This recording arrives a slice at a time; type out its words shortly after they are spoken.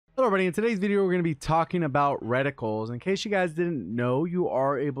Hello everybody, in today's video we're going to be talking about reticles. In case you guys didn't know, you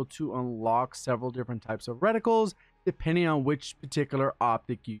are able to unlock several different types of reticles depending on which particular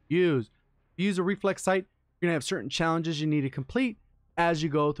optic you use. If you use a reflex sight, you're going to have certain challenges you need to complete as you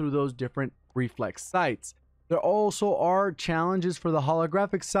go through those different reflex sights. There also are challenges for the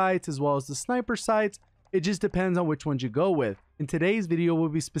holographic sights as well as the sniper sights. It just depends on which ones you go with. In today's video, we'll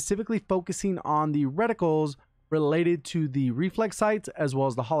be specifically focusing on the reticles related to the reflex sights as well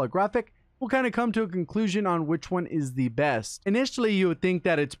as the holographic. We'll kind of come to a conclusion on which one is the best. Initially, you would think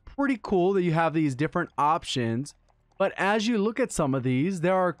that it's pretty cool that you have these different options, but as you look at some of these,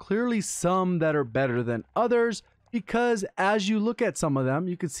 there are clearly some that are better than others, because as you look at some of them,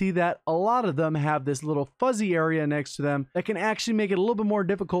 you can see that a lot of them have this little fuzzy area next to them that can actually make it a little bit more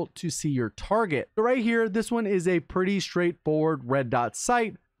difficult to see your target. So right here, this one is a pretty straightforward red dot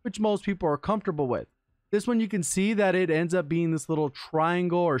sight, which most people are comfortable with. This one, you can see that it ends up being this little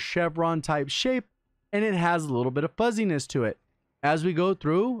triangle or chevron type shape, and it has a little bit of fuzziness to it. As we go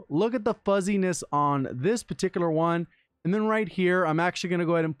through, look at the fuzziness on this particular one. And then right here, I'm actually going to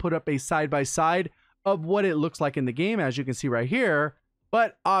go ahead and put up a side-by-side of what it looks like in the game, as you can see right here,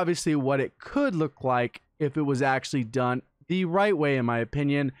 but obviously what it could look like if it was actually done the right way, in my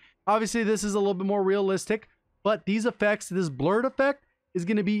opinion. Obviously, this is a little bit more realistic, but these effects, this blurred effect, is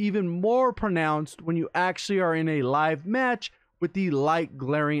going to be even more pronounced when you actually are in a live match with the light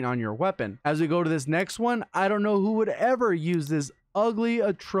glaring on your weapon. As we go to this next one, I don't know who would ever use this ugly,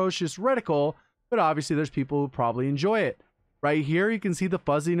 atrocious reticle, but obviously there's people who probably enjoy it. Right here, you can see the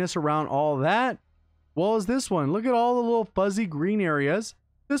fuzziness around all that. Well, as this one, look at all the little fuzzy green areas.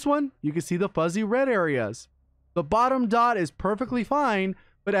 This one, you can see the fuzzy red areas. The bottom dot is perfectly fine,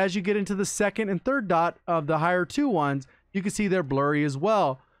 but as you get into the second and third dot of the higher two ones, you can see they're blurry as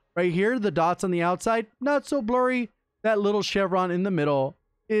well. Right here, the dots on the outside, not so blurry. That little chevron in the middle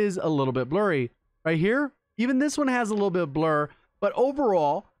is a little bit blurry. Right here, even this one has a little bit of blur, but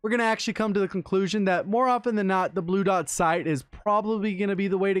overall, we're going to actually come to the conclusion that more often than not, the blue dot sight is probably going to be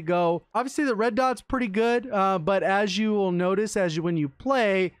the way to go. Obviously, the red dot's pretty good, but as you will notice when you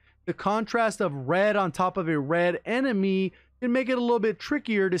play, the contrast of red on top of a red enemy can make it a little bit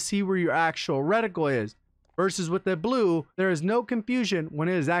trickier to see where your actual reticle is. Versus with the blue, there is no confusion when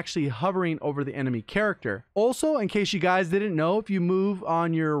it is actually hovering over the enemy character. Also, in case you guys didn't know, if you move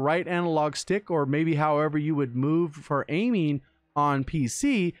on your right analog stick, or maybe however you would move for aiming on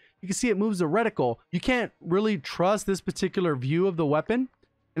PC, you can see it moves the reticle. You can't really trust this particular view of the weapon,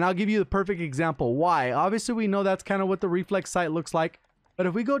 and I'll give you the perfect example why. Obviously, we know that's kind of what the reflex sight looks like, but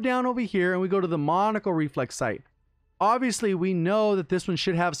if we go down over here and we go to the monocle reflex sight, obviously, we know that this one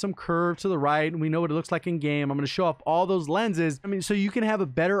should have some curve to the right, and we know what it looks like in game. I'm going to show off all those lenses. So you can have a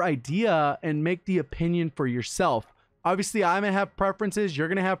better idea and make the opinion for yourself. Obviously, I'm going to have preferences. You're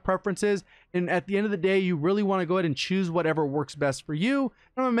going to have preferences. And at the end of the day, you really want to go ahead and choose whatever works best for you.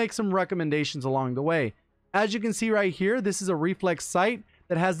 And I'm going to make some recommendations along the way. As you can see right here, this is a reflex sight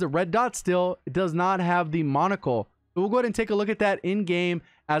that has the red dot still. It does not have the monocle. So we'll go ahead and take a look at that in game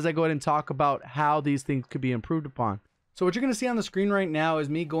as I go ahead and talk about how these things could be improved upon. So what you're going to see on the screen right now is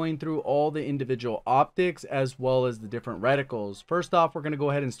me going through all the individual optics as well as the different reticles. First off, we're going to go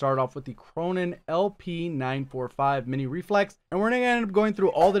ahead and start off with the Kronen LP945 mini reflex. And we're going to end up going through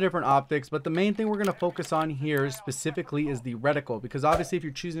all the different optics, but the main thing we're going to focus on here specifically is the reticle, because obviously if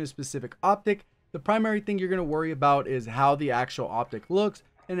you're choosing a specific optic, the primary thing you're going to worry about is how the actual optic looks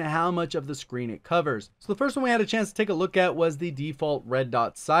and how much of the screen it covers. So the first one we had a chance to take a look at was the default red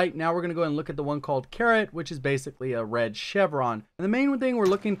dot sight. Now we're going to go ahead and look at the one called Carrot, which is basically a red chevron. And the main thing we're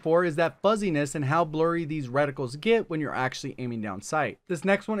looking for is that fuzziness and how blurry these reticles get when you're actually aiming down sight. This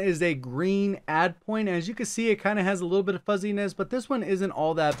next one is a green add point. As you can see, it kind of has a little bit of fuzziness, but this one isn't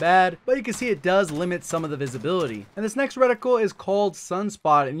all that bad, but you can see it does limit some of the visibility. And this next reticle is called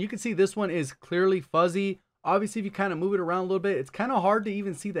Sunspot, and you can see this one is clearly fuzzy. Obviously, if you kind of move it around a little bit, it's kind of hard to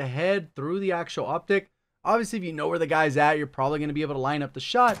even see the head through the actual optic. Obviously, if you know where the guy's at, you're probably going to be able to line up the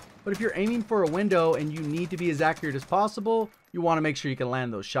shot. But if you're aiming for a window and you need to be as accurate as possible, you want to make sure you can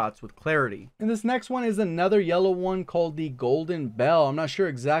land those shots with clarity. And this next one is another yellow one called the Golden Bell. I'm not sure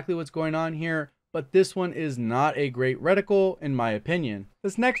exactly what's going on here, but this one is not a great reticle in my opinion.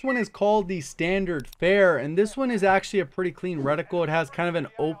 This next one is called the Standard Fare, and this one is actually a pretty clean reticle. It has kind of an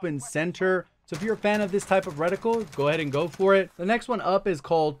open center. So if you're a fan of this type of reticle, go ahead and go for it. The next one up is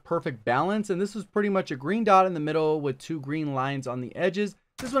called Perfect Balance, and this is pretty much a green dot in the middle with two green lines on the edges.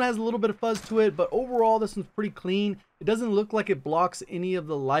 This one has a little bit of fuzz to it, but overall this one's pretty clean. It doesn't look like it blocks any of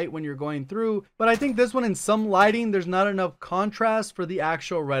the light when you're going through, but I think this one in some lighting, there's not enough contrast for the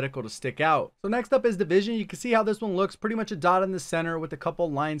actual reticle to stick out. So next up is the vision. You can see how this one looks, pretty much a dot in the center with a couple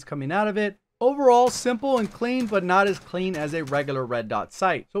lines coming out of it. Overall, simple and clean, but not as clean as a regular red dot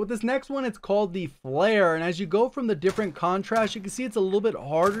sight. So with this next one, it's called the flare. And as you go from the different contrasts, you can see it's a little bit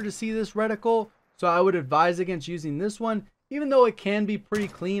harder to see this reticle. So I would advise against using this one. Even though it can be pretty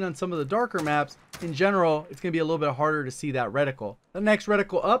clean on some of the darker maps, in general, it's going to be a little bit harder to see that reticle. The next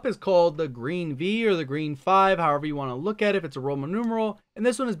reticle up is called the green V or the green 5, however you want to look at it if it's a Roman numeral. And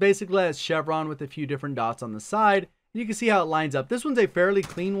this one is basically a chevron with a few different dots on the side. You can see how it lines up. This one's a fairly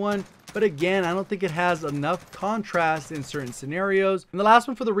clean one, but again, I don't think it has enough contrast in certain scenarios. And the last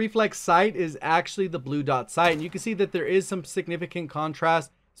one for the reflex sight is actually the blue dot sight. And you can see that there is some significant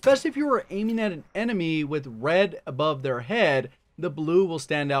contrast, especially if you were aiming at an enemy with red above their head. The blue will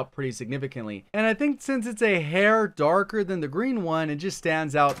stand out pretty significantly. And I think since it's a hair darker than the green one, it just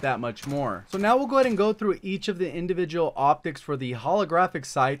stands out that much more. So now we'll go ahead and go through each of the individual optics for the holographic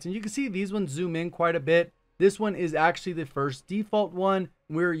sights. And you can see these ones zoom in quite a bit. This one is actually the first default one.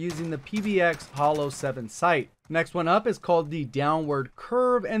 We're using the PBX Holo 7 sight. Next one up is called the downward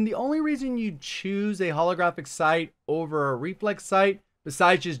curve. And the only reason you choose a holographic sight over a reflex sight,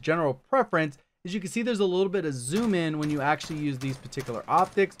 besides just general preference, is you can see there's a little bit of zoom in when you actually use these particular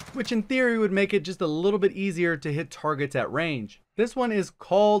optics, which in theory would make it just a little bit easier to hit targets at range. This one is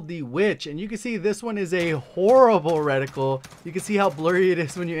called the Witch, and you can see this one is a horrible reticle. You can see how blurry it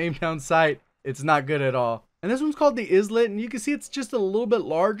is when you aim down sight. It's not good at all. And this one's called the Islet, and you can see it's just a little bit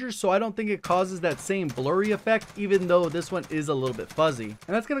larger, so I don't think it causes that same blurry effect, even though this one is a little bit fuzzy.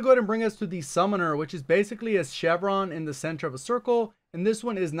 And that's going to go ahead and bring us to the Summoner, which is basically a chevron in the center of a circle. And this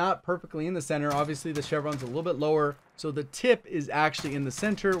one is not perfectly in the center. Obviously, the chevron's a little bit lower, so the tip is actually in the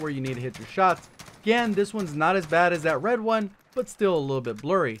center where you need to hit your shots. Again, this one's not as bad as that red one, but still a little bit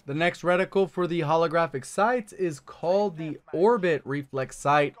blurry. The next reticle for the holographic sights is called the Orbit Reflex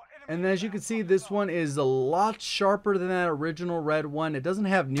Sight. And as you can see, this one is a lot sharper than that original red one. It doesn't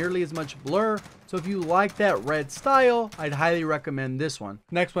have nearly as much blur. So if you like that red style, I'd highly recommend this one.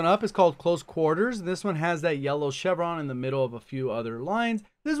 Next one up is called Close Quarters. This one has that yellow chevron in the middle of a few other lines.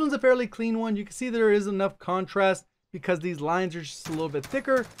 This one's a fairly clean one. You can see there is enough contrast because these lines are just a little bit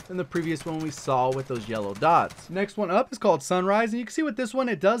thicker than the previous one we saw with those yellow dots. Next one up is called Sunrise, and you can see with this one,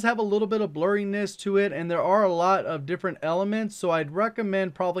 it does have a little bit of blurriness to it, and there are a lot of different elements, so I'd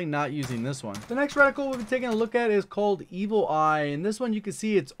recommend probably not using this one. The next reticle we'll be taking a look at is called Evil Eye, and this one you can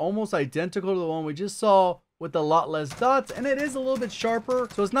see it's almost identical to the one we just saw, with a lot less dots, and it is a little bit sharper,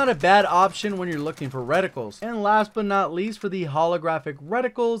 so it's not a bad option when you're looking for reticles. And last but not least, for the holographic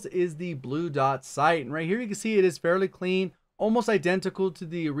reticles is the blue dot sight. And right here you can see it is fairly clean, almost identical to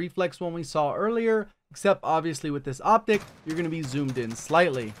the reflex one we saw earlier, except obviously with this optic, you're going to be zoomed in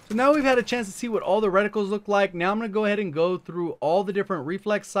slightly. So now we've had a chance to see what all the reticles look like. Now I'm going to go ahead and go through all the different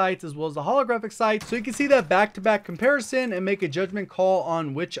reflex sights as well as the holographic sights, so you can see that back-to-back comparison and make a judgment call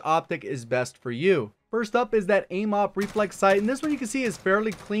on which optic is best for you. First up is that aim op reflex sight, and this one you can see is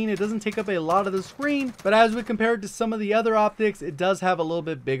fairly clean. It doesn't take up a lot of the screen, but as we compare it to some of the other optics, it does have a little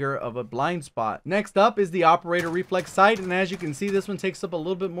bit bigger of a blind spot. Next up is the operator reflex sight, and as you can see, this one takes up a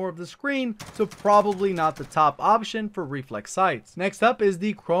little bit more of the screen, so probably not the top option for reflex sights. Next up is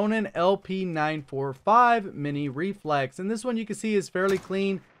the Cronin LP945 mini reflex, and this one you can see is fairly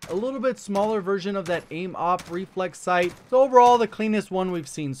clean. A little bit smaller version of that aim op reflex sight. So overall, the cleanest one we've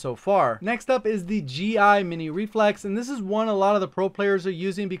seen so far. Next up is the GI mini reflex, and this is one a lot of the pro players are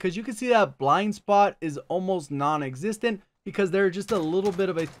using because you can see that blind spot is almost non-existent, because they're just a little bit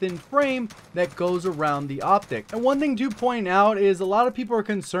of a thin frame that goes around the optic. And one thing to point out is a lot of people are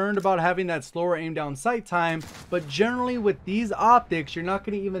concerned about having that slower aim down sight time, but generally with these optics, you're not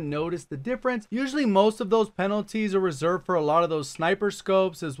going to even notice the difference. Usually most of those penalties are reserved for a lot of those sniper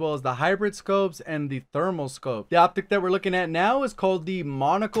scopes, as well as the hybrid scopes and the thermal scope. The optic that we're looking at now is called the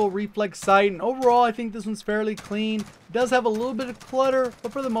monocle reflex sight, and overall I think this one's fairly clean. It does have a little bit of clutter,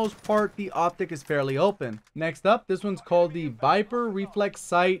 but for the most part the optic is fairly open. Next up, this one's called the Viper reflex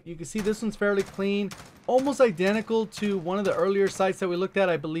sight. You can see this one's fairly clean, almost identical to one of the earlier sights that we looked at.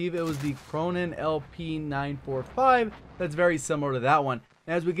 I believe it was the Cronin LP945. That's very similar to that one.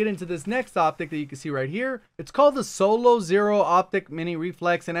 As we get into this next optic that you can see right here, it's called the Solo Zero optic mini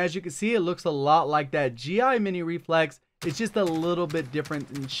reflex, and as you can see, it looks a lot like that GI mini reflex. It's just a little bit different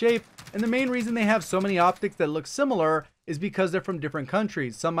in shape, and the main reason they have so many optics that look similar is because they're from different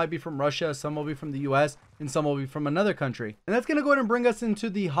countries. Some might be from Russia, some will be from the US, and some will be from another country. And that's going to go ahead and bring us into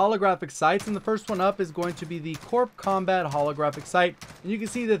the holographic sights. And the first one up is going to be the Corp Combat Holographic Sight. And you can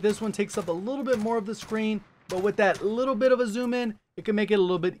see that this one takes up a little bit more of the screen, but with that little bit of a zoom in, it can make it a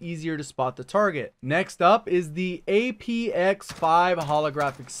little bit easier to spot the target. Next up is the APX5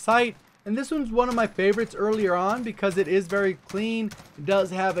 Holographic Sight. And this one's one of my favorites earlier on because it is very clean. It does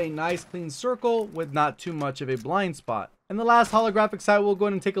have a nice clean circle with not too much of a blind spot. And the last holographic sight we'll go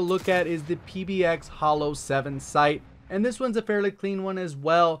ahead and take a look at is the PBX Holo 7 sight. And this one's a fairly clean one as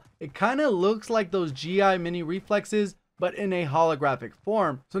well. It kind of looks like those GI mini reflexes, but in a holographic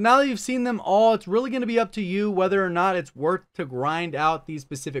form. So now that you've seen them all, it's really going to be up to you whether or not it's worth to grind out these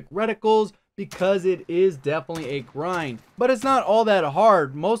specific reticles, because it is definitely a grind. But it's not all that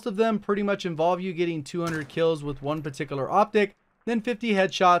hard. Most of them pretty much involve you getting 200 kills with one particular optic, then 50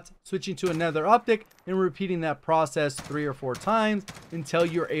 headshots, switching to another optic, and repeating that process 3 or 4 times until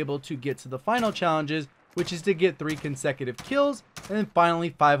you're able to get to the final challenges, which is to get 3 consecutive kills, and then finally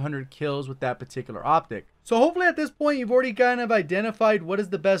 500 kills with that particular optic. So hopefully at this point you've already kind of identified what is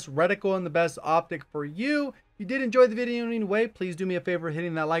the best reticle and the best optic for you. If you did enjoy the video in any way, please do me a favor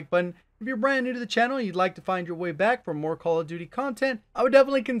hitting that like button. If you're brand new to the channel and you'd like to find your way back for more Call of Duty content, I would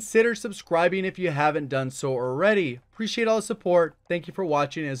definitely consider subscribing if you haven't done so already. Appreciate all the support. Thank you for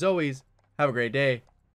watching. As always, have a great day.